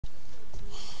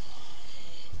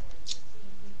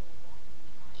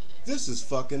This is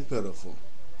fucking pitiful.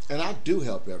 And I do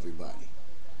help everybody.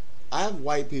 I have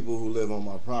white people who live on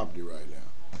my property right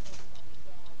now.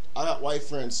 I got white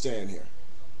friends staying here.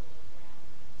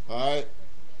 Alright?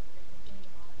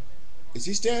 Is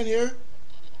he staying here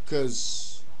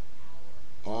because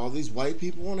all these white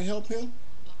people want to help him?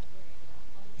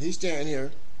 He's staying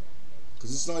here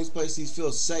because it's the only place he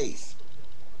feels safe.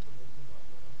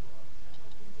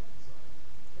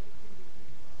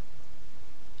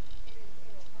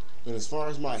 And as far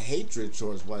as my hatred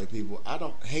towards white people, I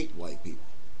don't hate white people.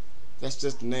 That's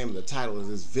just the name of the title of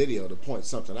this video, to point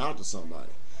something out to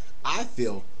somebody. I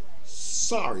feel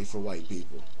sorry for white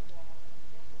people.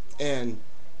 And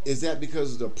is that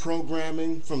because of the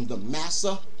programming from the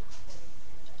massa?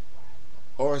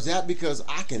 Or is that because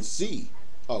I can see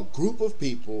a group of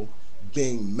people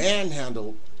being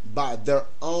manhandled by their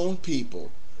own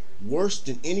people, worse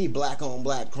than any black on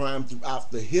black crime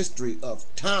throughout the history of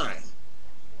time?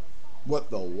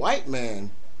 What the white man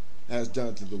has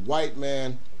done to the white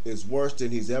man is worse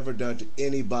than he's ever done to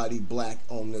anybody black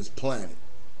on this planet.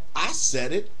 I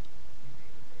said it.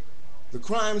 The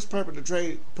crimes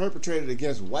perpetrated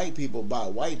against white people by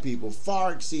white people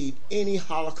far exceed any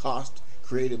Holocaust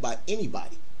created by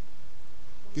anybody.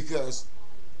 Because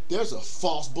there's a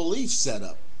false belief set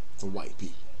up for white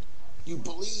people. You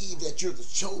believe that you're the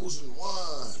chosen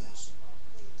ones.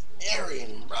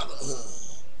 Aryan brotherhood.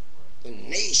 The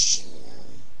nation.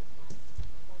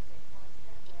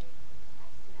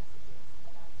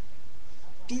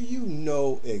 Do you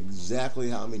know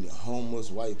exactly how many homeless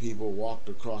white people walked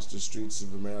across the streets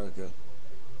of America?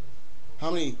 How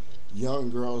many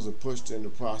young girls are pushed into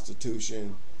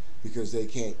prostitution because they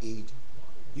can't eat?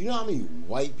 You know how many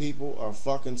white people are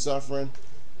fucking suffering?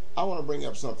 I want to bring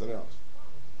up something else.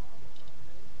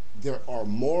 There are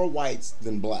more whites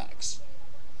than blacks.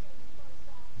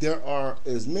 There are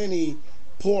as many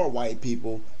poor white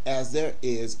people as there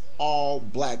is all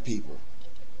black people.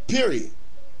 Period.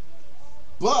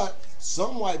 But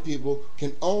some white people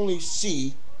can only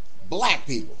see black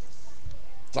people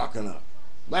fucking up.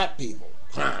 Black people,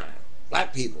 crime.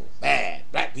 Black people, bad.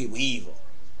 Black people, evil.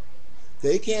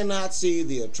 They cannot see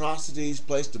the atrocities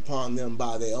placed upon them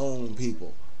by their own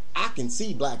people. I can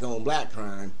see black on black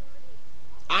crime.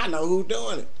 I know who's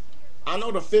doing it. I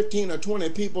know the 15 or 20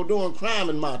 people doing crime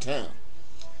in my town.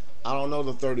 I don't know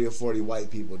the 30 or 40 white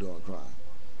people doing crime.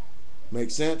 Make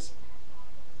sense?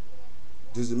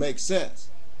 Does it make sense?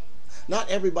 Not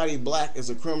everybody black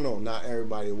is a criminal. Not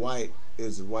everybody white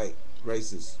is a white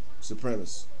racist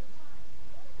supremacist.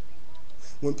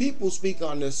 When people speak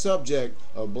on this subject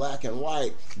of black and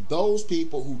white, those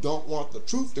people who don't want the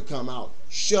truth to come out,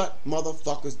 shut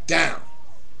motherfuckers down.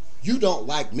 You don't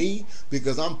like me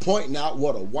because I'm pointing out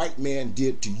what a white man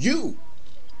did to you.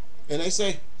 And they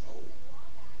say, oh,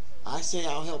 I say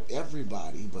I'll help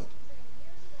everybody, but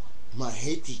my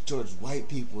hatred towards white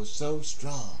people is so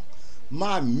strong.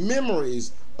 My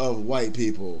memories of white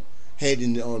people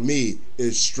hating on me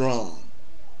is strong.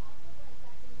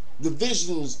 The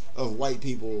visions of white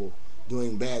people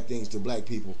doing bad things to black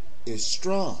people is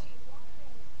strong.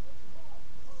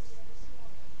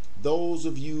 Those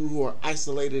of you who are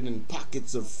isolated in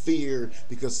pockets of fear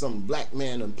because some black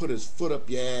man done put his foot up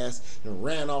your ass and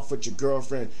ran off with your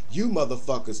girlfriend, you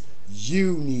motherfuckers,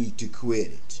 you need to quit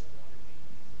it.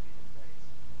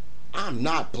 I'm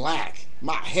not black.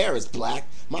 My hair is black.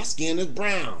 My skin is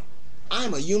brown.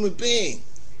 I'm a human being.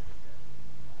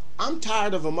 I'm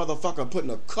tired of a motherfucker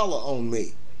putting a color on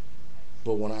me.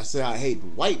 But when I say I hate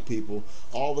white people,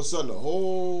 all of a sudden a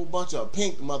whole bunch of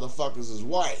pink motherfuckers is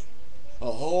white.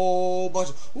 A whole bunch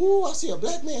of, ooh, I see a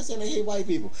black man saying they hate white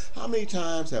people. How many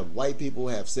times have white people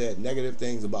have said negative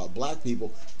things about black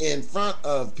people in front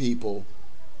of people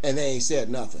and they ain't said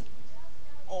nothing?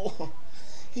 Oh,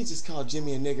 he just called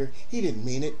Jimmy a nigger. He didn't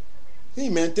mean it. He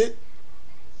meant it.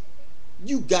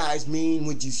 You guys mean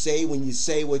what you say when you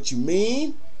say what you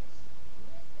mean.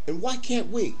 And why can't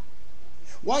we?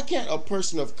 Why can't a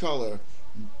person of color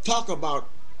talk about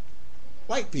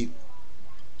white people?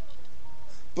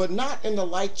 But not in the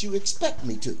light you expect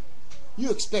me to.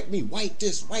 You expect me white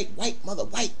this, white, mother,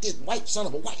 white this, white son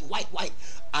of a white.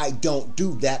 I don't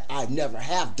do that. I never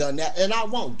have done that, and I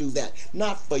won't do that.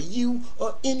 Not for you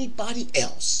or anybody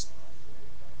else.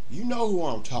 You know who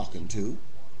I'm talking to.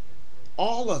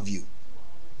 All of you.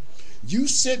 You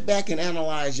sit back and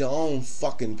analyze your own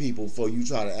fucking people before you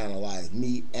try to analyze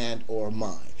me and or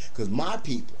mine. Because my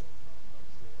people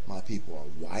are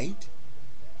white.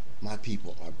 My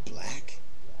people are black.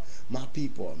 My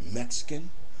people are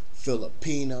Mexican,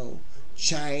 Filipino,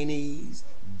 Chinese,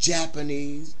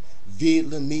 Japanese,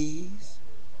 Vietnamese,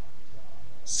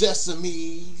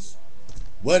 Sesames,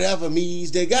 whatever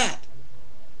me's they got.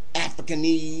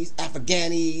 Africanese,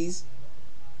 Afghanese,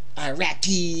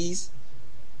 Iraqis.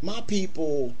 My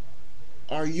people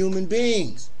are human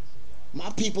beings. My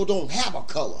people don't have a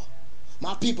color.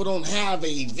 My people don't have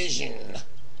a vision.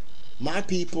 My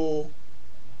people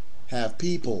have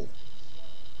people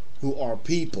who are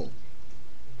people,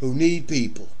 who need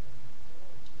people.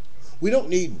 We don't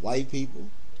need white people.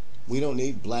 We don't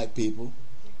need black people.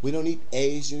 We don't need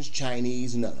Asians,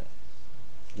 Chinese, none of it.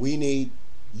 We need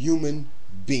human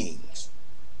beings.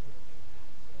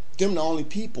 Them the only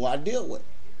people I deal with.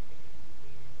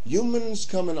 Humans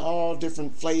come in all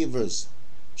different flavors,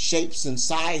 shapes and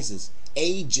sizes,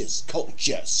 ages,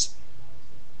 cultures.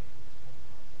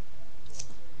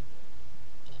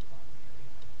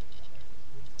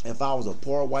 If I was a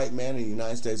poor white man in the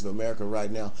United States of America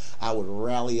right now, I would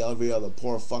rally every other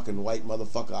poor fucking white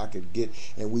motherfucker I could get,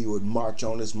 and we would march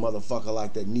on this motherfucker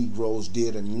like the Negroes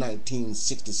did in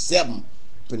 1967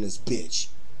 in this bitch.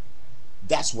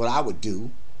 That's what I would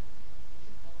do.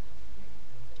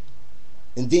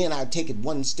 And then I'd take it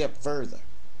one step further.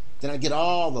 Then I'd get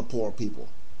all the poor people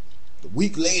a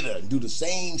week later and do the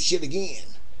same shit again.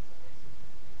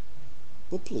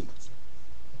 But please,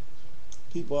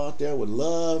 people out there would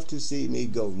love to see me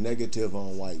go negative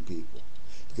on white people,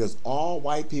 because all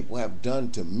white people have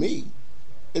done to me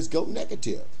is go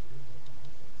negative.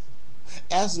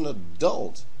 As an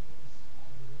adult,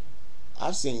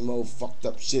 I've seen more fucked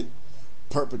up shit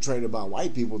perpetrated by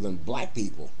white people than black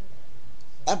people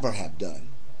ever have done.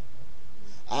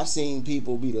 I've seen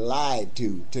people be lied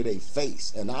to their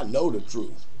face, and I know the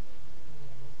truth.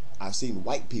 I've seen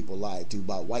white people lied to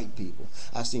by white people.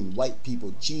 I've seen white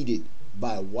people cheated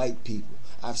by white people.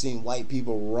 I've seen white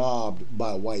people robbed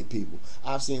by white people.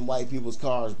 I've seen white people's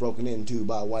cars broken into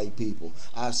by white people.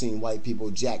 I've seen white people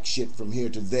jack shit from here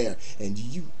to there. And do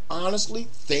you honestly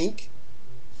think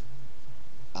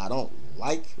I don't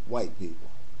like white people?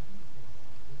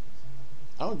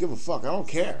 I don't give a fuck. I don't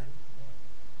care.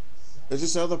 They're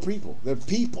just other people. They're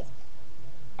people.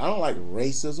 I don't like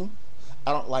racism.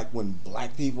 I don't like when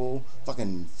black people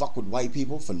fucking fuck with white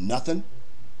people for nothing.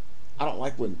 I don't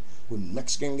like when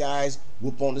Mexican guys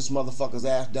whoop on this motherfucker's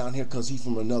ass down here because he's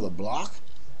from another block.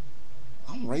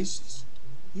 I'm racist.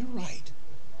 You're right.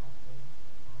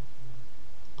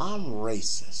 I'm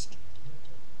racist.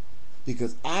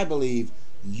 Because I believe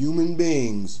human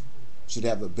beings should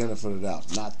have the benefit of the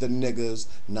doubt. Not the niggas,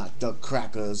 not the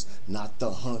crackers, not the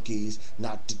hunkies,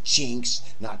 not the chinks,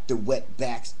 not the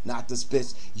wetbacks, not the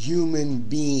spits. Human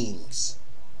beings.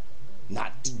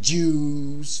 Not the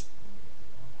Jews,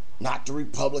 not the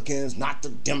Republicans, not the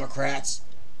Democrats.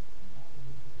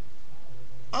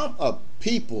 I'm a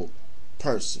people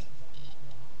person.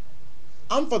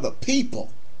 I'm for the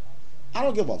people. I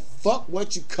don't give a fuck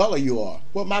what your color you are.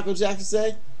 What Michael Jackson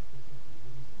say?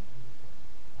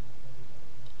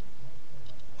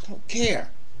 I don't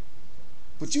care.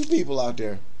 But you people out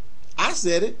there, I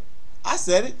said it. I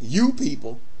said it. You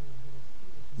people,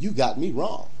 you got me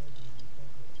wrong.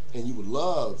 And you would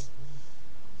love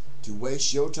to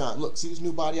waste your time. Look, see this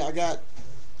new body I got?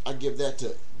 I give that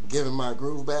to giving my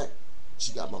groove back.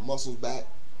 She got my muscles back,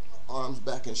 arms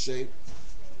back in shape,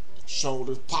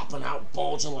 shoulders popping out,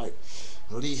 bulging like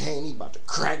Lee Haney about to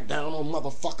crack down on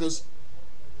motherfuckers.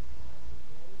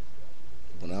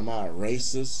 But am I a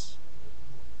racist?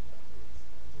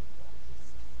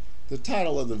 The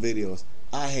title of the video is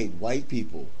I Hate White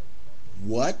People.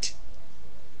 What?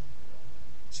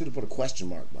 Should have put a question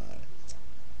mark behind it.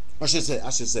 I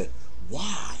should say,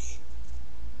 why?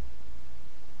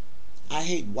 I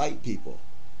hate white people.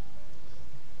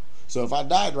 So if I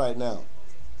died right now,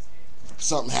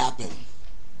 something happened,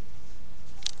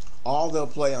 all they'll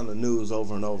play on the news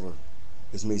over and over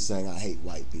is me saying I hate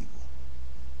white people.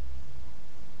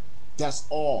 That's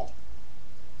all.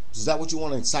 Is that what you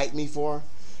want to incite me for?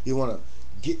 You want to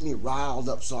get me riled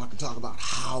up so I can talk about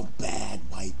how bad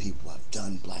white people have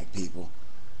done black people?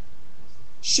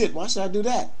 Shit, why should I do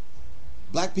that?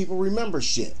 Black people remember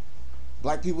shit.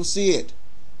 Black people see it.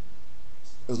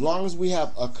 As long as we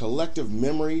have a collective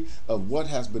memory of what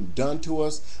has been done to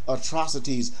us,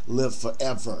 atrocities live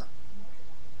forever.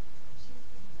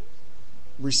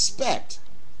 Respect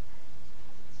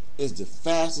is the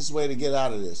fastest way to get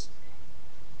out of this.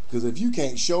 Because if you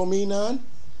can't show me none,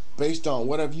 based on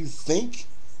whatever you think,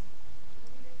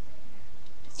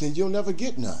 then you'll never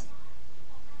get none.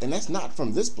 And that's not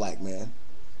from this black man.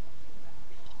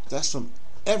 That's from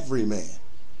every man.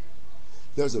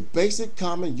 There's a basic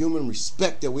common human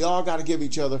respect that we all got to give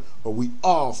each other, or we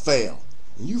all fail.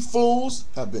 And you fools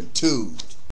have been tubed.